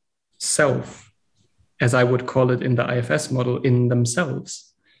self, as I would call it in the IFS model, in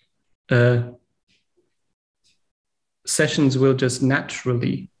themselves, sessions will just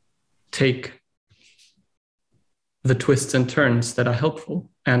naturally take the twists and turns that are helpful.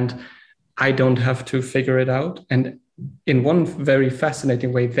 And I don't have to figure it out. And in one very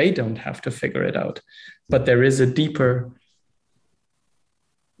fascinating way, they don't have to figure it out. But there is a deeper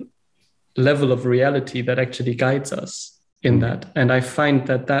level of reality that actually guides us in that. And I find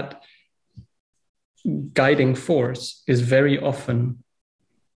that guiding force is very often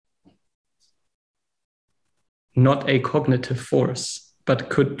not a cognitive force, but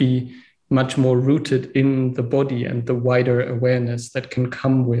could be much more rooted in the body and the wider awareness that can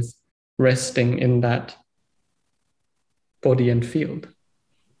come with resting in that body and field.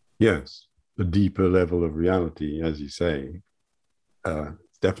 Yes, a deeper level of reality, as you say.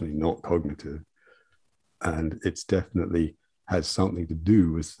 It's definitely not cognitive, and it's definitely has something to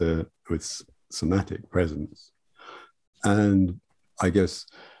do with somatic presence. And I guess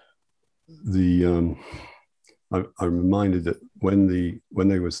the I'm reminded that when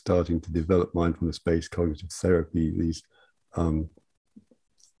they were starting to develop mindfulness-based cognitive therapy, these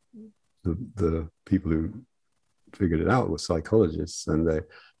the people who figured it out were psychologists, and they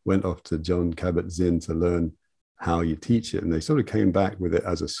went off to John Kabat-Zinn to learn how you teach it, and they sort of came back with it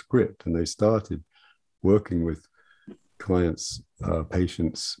as a script, and they started working with clients,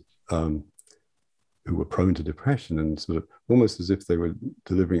 patients who were prone to depression, and sort of almost as if they were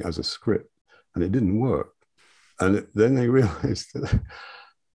delivering it as a script, and it didn't work. And then they realized that,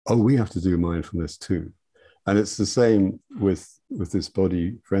 oh, we have to do mindfulness too. And it's the same with this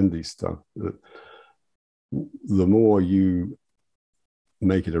body-friendly stuff, that the more you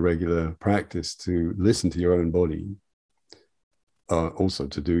make it a regular practice to listen to your own body, also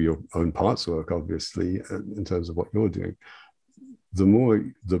to do your own parts work, obviously, in terms of what you're doing, the more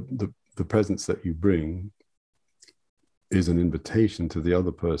the presence that you bring is an invitation to the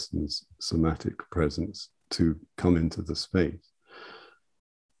other person's somatic presence to come into the space.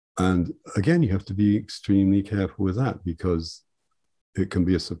 And again, you have to be extremely careful with that, because it can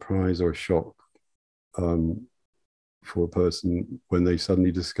be a surprise or a shock for a person when they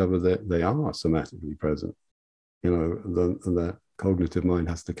suddenly discover that they are somatically present. You know, the cognitive mind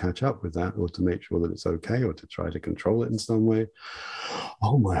has to catch up with that, or to make sure that it's okay, or to try to control it in some way.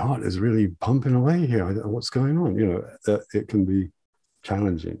 Oh, my heart is really pumping away here. What's going on? You know, it can be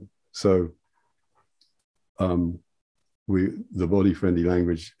challenging. So the body-friendly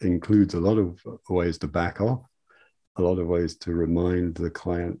language includes a lot of ways to back off, a lot of ways to remind the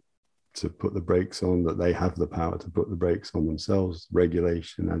client to put the brakes on, that they have the power to put the brakes on themselves,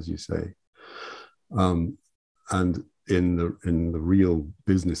 regulation, as you say. And in the real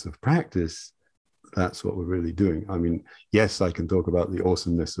business of practice, that's what we're really doing. I mean, yes, I can talk about the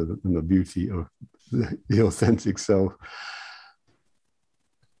awesomeness and the beauty of the authentic self.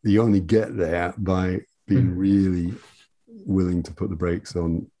 You only get there by being really willing to put the brakes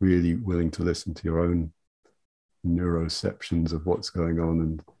on, really willing to listen to your own neuroceptions of what's going on,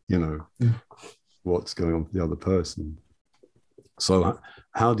 and, you know, what's going on for the other person. So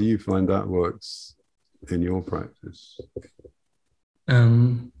how do you find that works in your practice?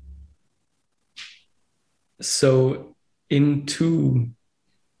 So in two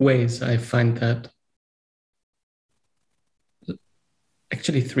ways, I find that,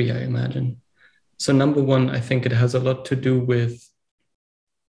 actually three, I imagine. So number one, I think it has a lot to do with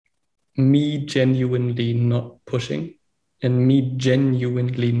me genuinely not pushing, and me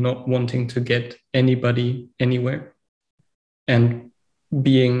genuinely not wanting to get anybody anywhere, and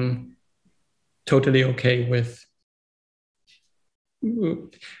being totally okay with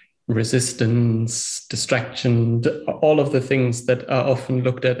resistance, distraction, all of the things that are often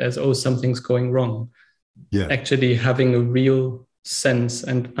looked at as, oh, something's going wrong. Yeah. Actually having a real sense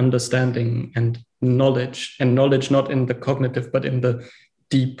and understanding and knowledge not in the cognitive, but in the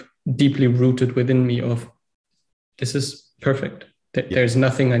deeply rooted within me of, this is perfect. There's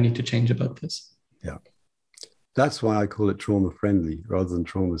nothing I need to change about this. Yeah. That's why I call it trauma friendly rather than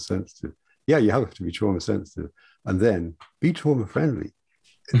trauma sensitive. Yeah, you have to be trauma sensitive, and then be trauma friendly.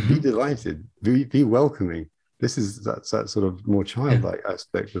 Be delighted, be welcoming. This is that sort of more childlike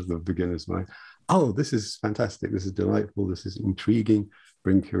aspect of the beginner's mind. Oh, this is fantastic. This is delightful. This is intriguing.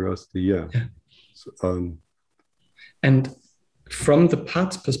 Bring curiosity. Yeah. So, and from the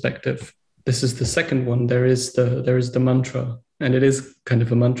parts perspective, this is the second one. There is the mantra, and it is kind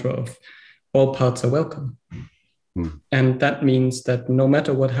of a mantra of all parts are welcome. And that means that no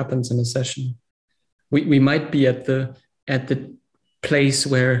matter what happens in a session, we might be at the place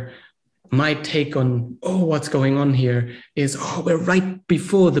where my take on, oh, what's going on here is, oh, we're right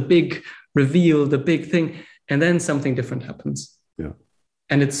before the big reveal, the big thing, and then something different happens. Yeah.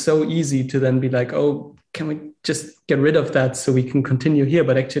 And it's so easy to then be like, oh, can we just get rid of that so we can continue here?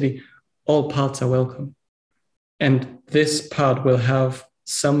 But actually, all parts are welcome. And this part will have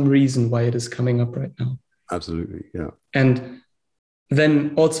some reason why it is coming up right now. Absolutely, yeah. And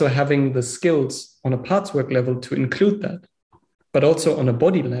then also having the skills on a parts work level to include that, but also on a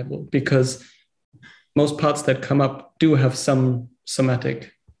body level, because most parts that come up do have some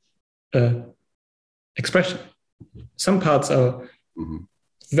somatic expression. Some parts are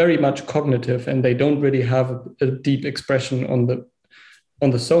very much cognitive, and they don't really have a deep expression on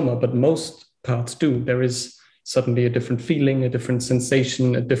the soma, but most parts do. There is suddenly a different feeling, a different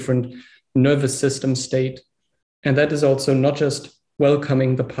sensation, a different nervous system state. And that is also not just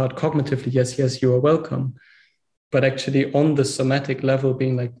welcoming the part cognitively, yes, you are welcome, but actually on the somatic level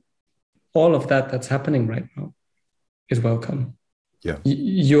being like, all of that's happening right now is welcome. Yeah.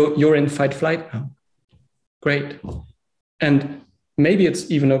 You're in fight flight now. Great. And maybe it's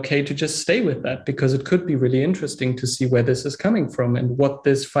even okay to just stay with that, because it could be really interesting to see where this is coming from and what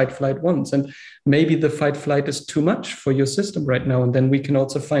this fight flight wants. And maybe the fight flight is too much for your system right now. And then we can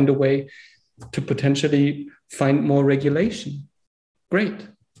also find a way to potentially find more regulation. Great.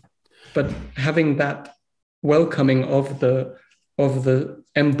 But having that welcoming of the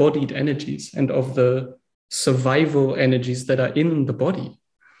embodied energies and of the survival energies that are in the body.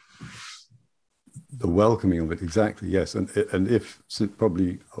 The welcoming of it, exactly, yes. And if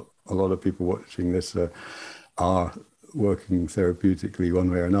probably a lot of people watching this are working therapeutically one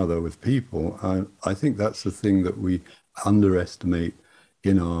way or another with people, I think that's the thing that we underestimate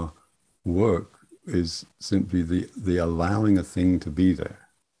in our work, is simply the allowing a thing to be there.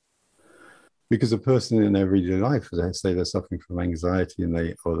 Because a person in everyday life, as I say, they're suffering from anxiety, and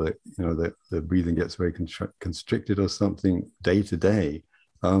the breathing gets very constricted or something day to day,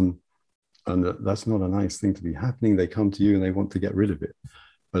 and that's not a nice thing to be happening. They come to you and they want to get rid of it,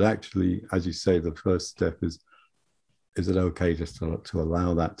 but actually, as you say, the first step is it okay just to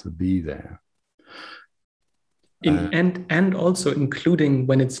allow that to be there, and also including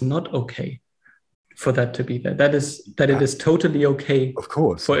when it's not okay for that to be there. That it is totally okay, of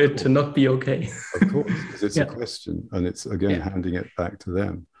course, for it to not be okay. Of course, because it's a question, and it's again handing it back to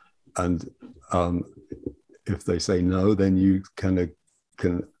them. And if they say no, then you can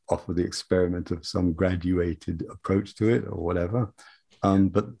offer the experiment of some graduated approach to it or whatever.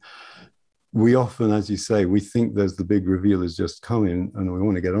 But we often, as you say, we think there's the big reveal is just coming and we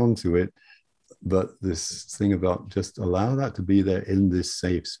want to get onto it. But this thing about just allow that to be there in this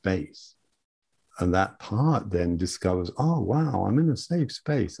safe space. And that part then discovers, oh, wow, I'm in a safe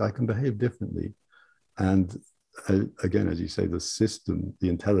space. I can behave differently. And again, as you say, the system, the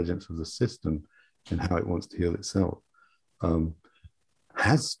intelligence of the system and how it wants to heal itself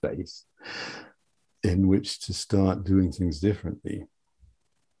has space in which to start doing things differently,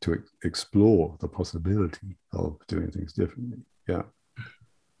 to explore the possibility of doing things differently. Yeah.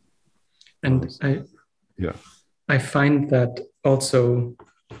 And I find that also,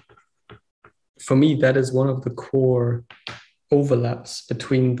 for me, that is one of the core overlaps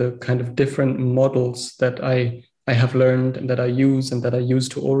between the kind of different models that I have learned and that I use and that I use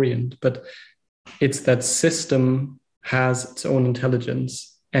to orient. But it's that system has its own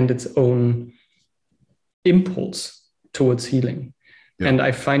intelligence and its own impulse towards healing. Yeah. And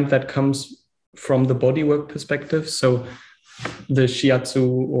I find that comes from the bodywork perspective. So the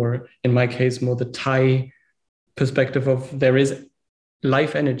Shiatsu, or in my case, more the Thai perspective of there is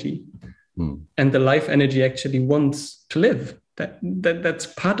life energy. And the life energy actually wants to live. That's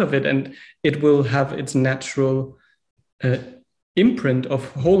part of it, and it will have its natural imprint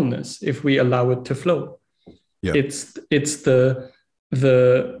of wholeness if we allow it to flow. Yeah. It's the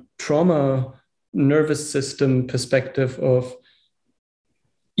trauma nervous system perspective of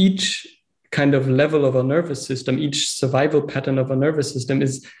each kind of level of our nervous system, each survival pattern of our nervous system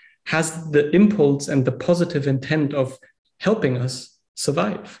has the impulse and the positive intent of helping us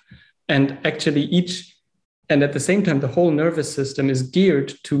survive. And actually and at the same time, the whole nervous system is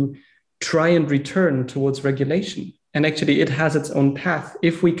geared to try and return towards regulation. And actually it has its own path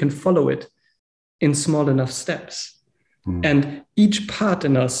if we can follow it in small enough steps. And each part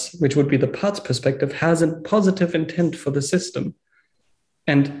in us, which would be the parts perspective, has a positive intent for the system.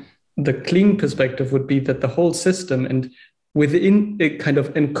 And the clean perspective would be that the whole system, and within it, kind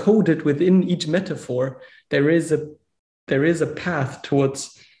of encoded within each metaphor, there is a path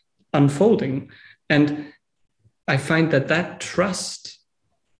towards unfolding. And I find that trusting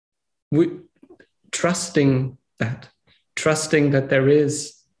that there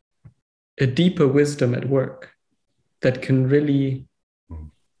is a deeper wisdom at work that can really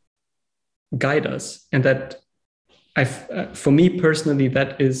guide us. And that for me personally,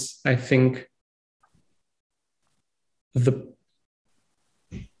 that is, I think,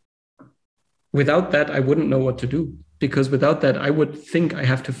 without that, I wouldn't know what to do. Because without that, I would think I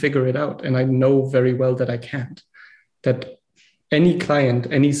have to figure it out. And I know very well that I can't. That any client,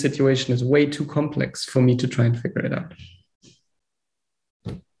 any situation is way too complex for me to try and figure it out.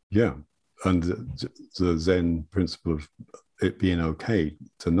 Yeah. And the Zen principle of it being okay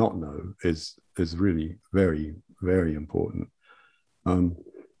to not know is really very, very important.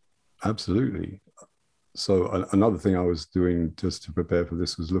 Absolutely. So another thing I was doing just to prepare for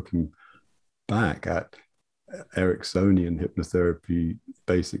this was looking back at Ericksonian hypnotherapy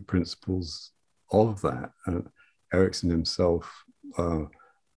basic principles of that. Erickson himself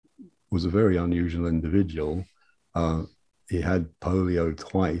was a very unusual individual. He had polio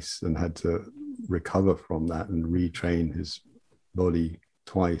twice and had to recover from that and retrain his body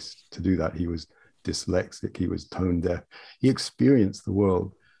twice to do that. He was dyslexic, he was tone deaf. He experienced the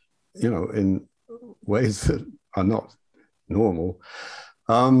world, in ways that are not normal.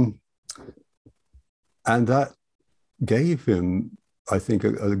 And that gave him, I think,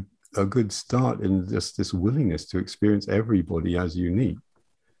 a good start in just this willingness to experience everybody as unique.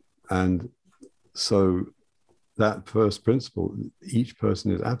 And so that first principle, each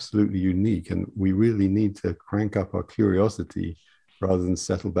person is absolutely unique, and we really need to crank up our curiosity rather than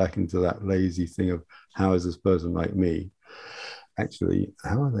settle back into that lazy thing of, how is this person like me? Actually,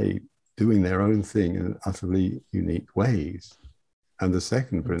 how are they doing their own thing in utterly unique ways? And the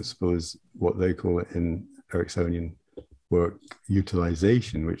second principle is what they call it in Ericksonian work,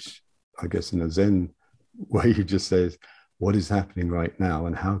 utilization, which I guess in a Zen way, you just says, what is happening right now,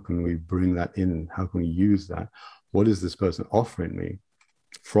 and how can we bring that in? How can we use that? What is this person offering me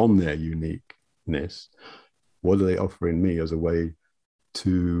from their uniqueness? What are they offering me as a way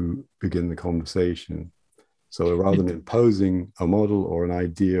to begin the conversation? So rather than imposing a model or an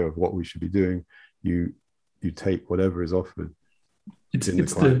idea of what we should be doing, you take whatever is offered in the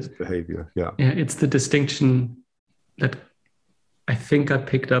client's behavior. Yeah, it's the distinction that I think I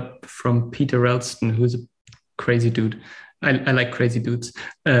picked up from Peter Ralston, who's a crazy dude. I like crazy dudes,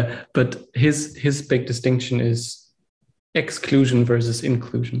 but his big distinction is exclusion versus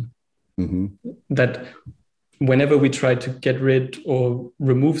inclusion. Mm-hmm. That whenever we try to get rid or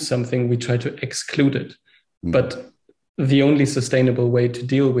remove something, we try to exclude it. Mm-hmm. But the only sustainable way to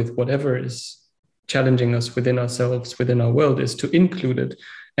deal with whatever is challenging us within ourselves, within our world, is to include it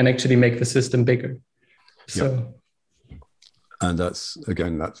and actually make the system bigger. So. Yeah. And that's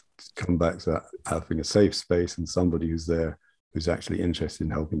come back to that, having a safe space and somebody who's there who's actually interested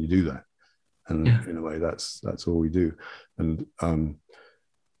in helping you do that. And in a way, that's all we do. And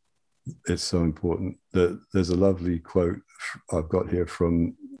it's so important that there's a lovely quote I've got here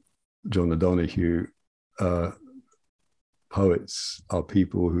from John O'Donoghue. Poets are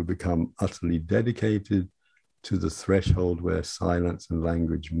people who become utterly dedicated to the threshold where silence and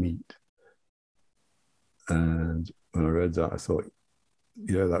language meet. And when I read that, I thought,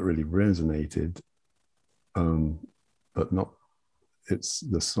 that really resonated. But not, it's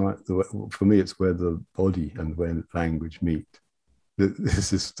for me, it's where the body and where language meet.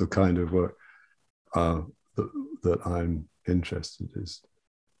 This is the kind of work that I'm interested in, is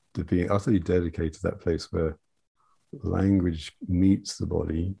to be utterly dedicated to that place where language meets the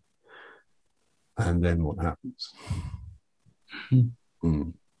body, and then what happens?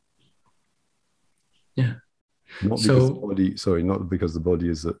 Yeah. Not because the body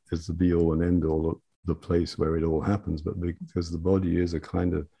is the be all and end all, the place where it all happens, but because the body is a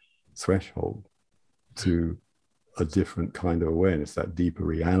kind of threshold to a different kind of awareness, that deeper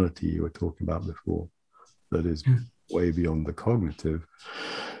reality you were talking about before, that is way beyond the cognitive.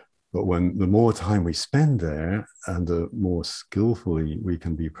 But the more time we spend there and the more skillfully we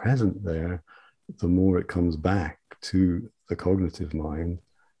can be present there, the more it comes back to the cognitive mind,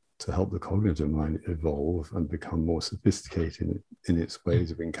 to help the cognitive mind evolve and become more sophisticated in its ways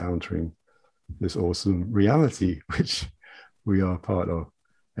of encountering this awesome reality, which we are part of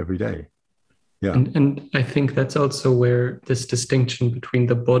every day. Yeah. And I think that's also where this distinction between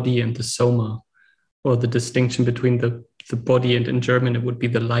the body and the soma, or the distinction between the body, and in German it would be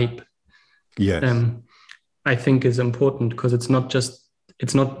the Leib. Yes. I think is important, because it's not just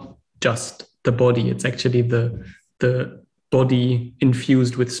the body, it's actually the body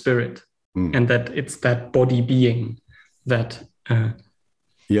infused with spirit, and that it's that body being that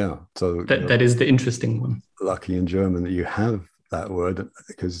so that is the interesting one. Lucky in German that you have that word,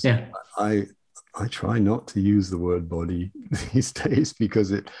 because I try not to use the word body these days,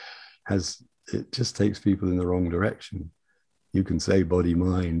 because it just takes people in the wrong direction. You can say body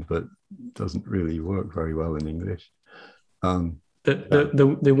mind, but it doesn't really work very well in English.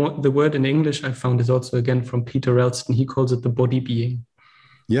 The word in English I found is also again from Peter Ralston. He calls it the body being.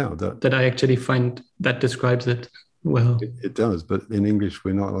 Yeah, that I actually find that describes it well. It does, but in English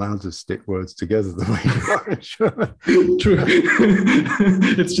we're not allowed to stick words together the way you are in German. True.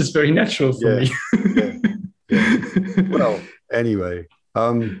 It's just very natural for me. Well, anyway.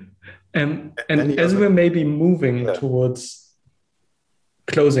 And as we're maybe moving towards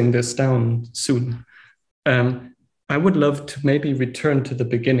closing this down soon, I would love to maybe return to the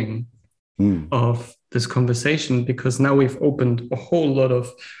beginning of this conversation, because now we've opened a whole lot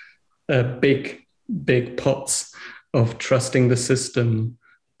of big pots of trusting the system,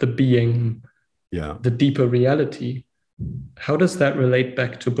 the being, the deeper reality. How does that relate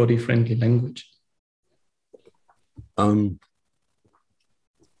back to body-friendly language?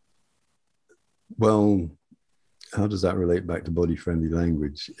 Well, how does that relate back to body-friendly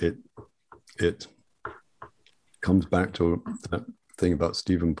language? it comes back to that thing about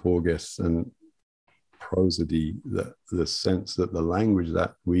Stephen Porges and prosody, that the sense that the language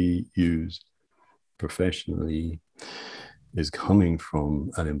that we use professionally is coming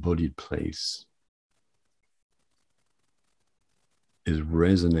from an embodied place, is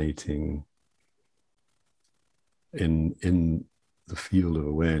resonating in the field of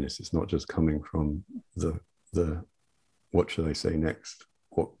awareness. It's not just coming from the what should I say next?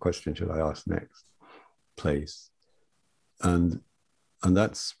 What question should I ask next? Place. And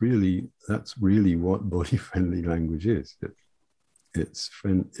that's really what body-friendly language is. It's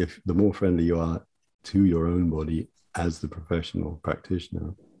if the more friendly you are to your own body as the professional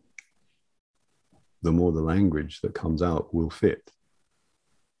practitioner, the more the language that comes out will fit,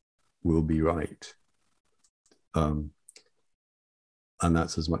 will be right. And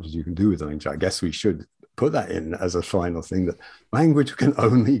that's as much as you can do with language. I guess we should put that in as a final thing, that language can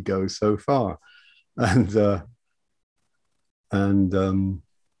only go so far.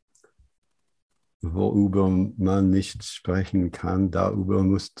 Worüber man nicht sprechen kann, darüber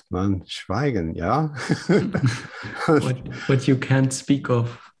muss man schweigen, ja? What you can't speak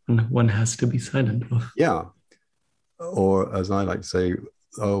of, one has to be silent of. Yeah. Or as I like to say,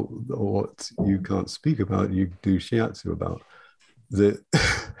 what you can't speak about, you do shiatsu about.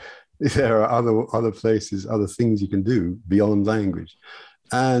 There are other places, other things you can do beyond language.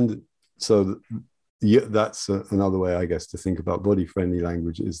 And so that's another way, I guess, to think about body-friendly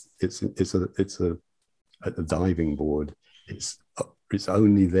language. Is it's a diving board. It's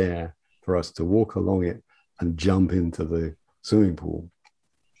only there for us to walk along it and jump into the swimming pool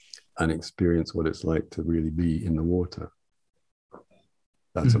and experience what it's like to really be in the water.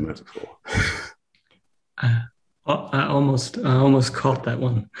 That's a metaphor. I almost caught that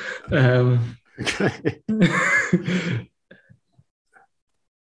one. Okay.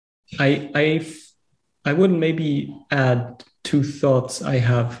 I would maybe add two thoughts I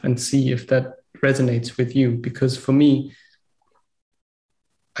have and see if that resonates with you, because for me,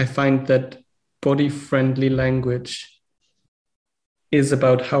 I find that body-friendly language is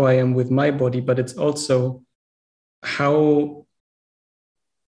about how I am with my body, but it's also how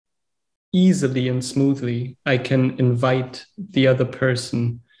easily and smoothly I can invite the other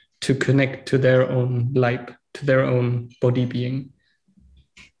person to connect to their own life, to their own body being.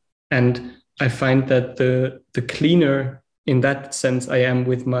 And I find that the cleaner in that sense I am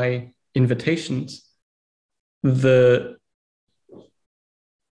with my invitations, the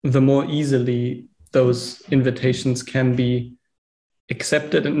more easily those invitations can be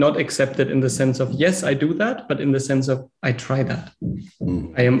accepted, and not accepted in the sense of, yes, I do that, but in the sense of, I try that.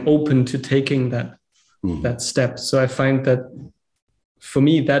 I am open to taking that step. So I find that for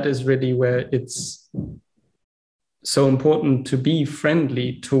me, that is really where it's so important to be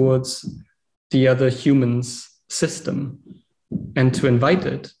friendly towards the other human's system and to invite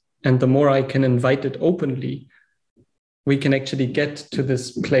it. And the more I can invite it openly, we can actually get to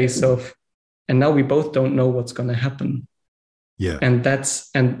this place of, and now we both don't know what's going to happen. Yeah.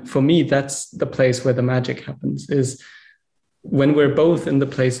 And for me, that's the place where the magic happens, is when we're both in the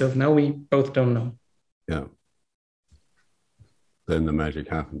place of, now we both don't know. Yeah. Then the magic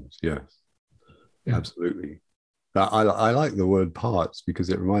happens. Yes, yeah. Absolutely. I like the word parts because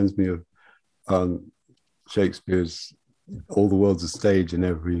it reminds me of Shakespeare's all the world's a stage and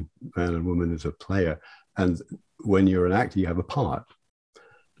every man and woman is a player. And when you're an actor, you have a part.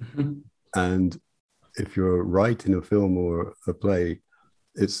 And if you're writing a film or a play,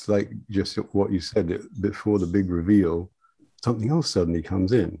 it's like just what you said, before the big reveal, something else suddenly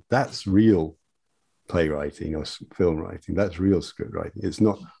comes in. That's real playwriting or film writing. That's real script writing. It's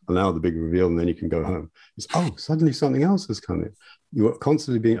not allow the big reveal and then you can go home. It's, oh, suddenly something else has come in. You're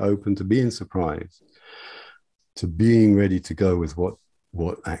constantly being open to being surprised, to being ready to go with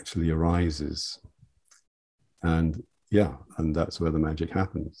what actually arises. And yeah, and that's where the magic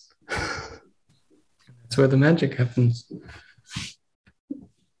happens. That's where the magic happens.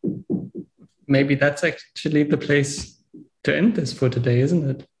 Maybe that's actually the place to end this for today, isn't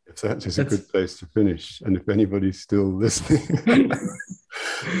it? It's actually a good place to finish. And if anybody's still listening,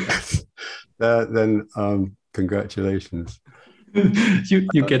 then congratulations.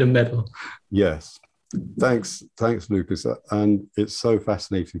 You get a medal. Yes. Thanks, Lucas. And it's so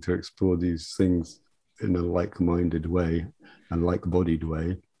fascinating to explore these things in a like-minded way and like-bodied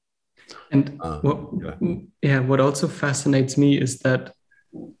way. And what also fascinates me is that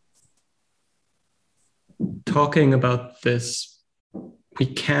talking about this, we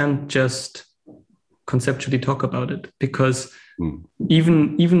can't just conceptually talk about it, because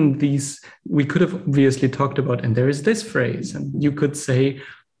even these, we could have obviously talked about, and there is this phrase, and you could say,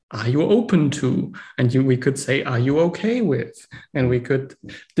 are you open to? And we could say, are you okay with? And we could,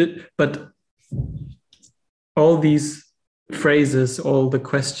 but all these phrases, all the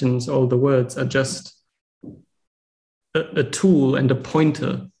questions, all the words are just a tool and a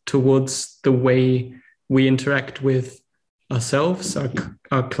pointer towards the way we interact with ourselves,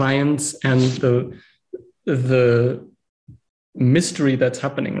 our clients, and the mystery that's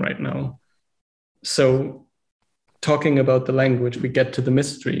happening right now. So talking about the language, we get to the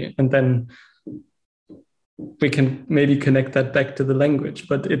mystery, and then we can maybe connect that back to the language.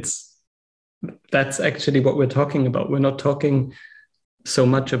 But that's actually what we're talking about. We're not talking so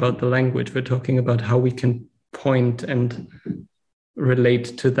much about the language. We're talking about how we can point and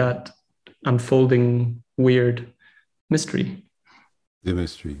relate to that unfolding weird mystery. The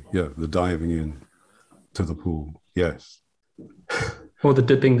mystery, yeah, the diving in to the pool, yes. Or the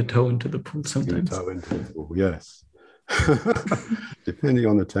dipping the toe into the pool sometimes. The toe into the pool, yes. Depending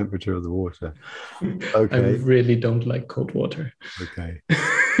on the temperature of the water. Okay. I really don't like cold water. Okay.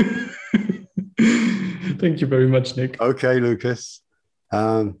 Thank you very much, Nick. Okay, Lucas.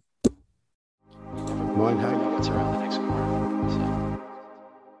 Mind how you get around the next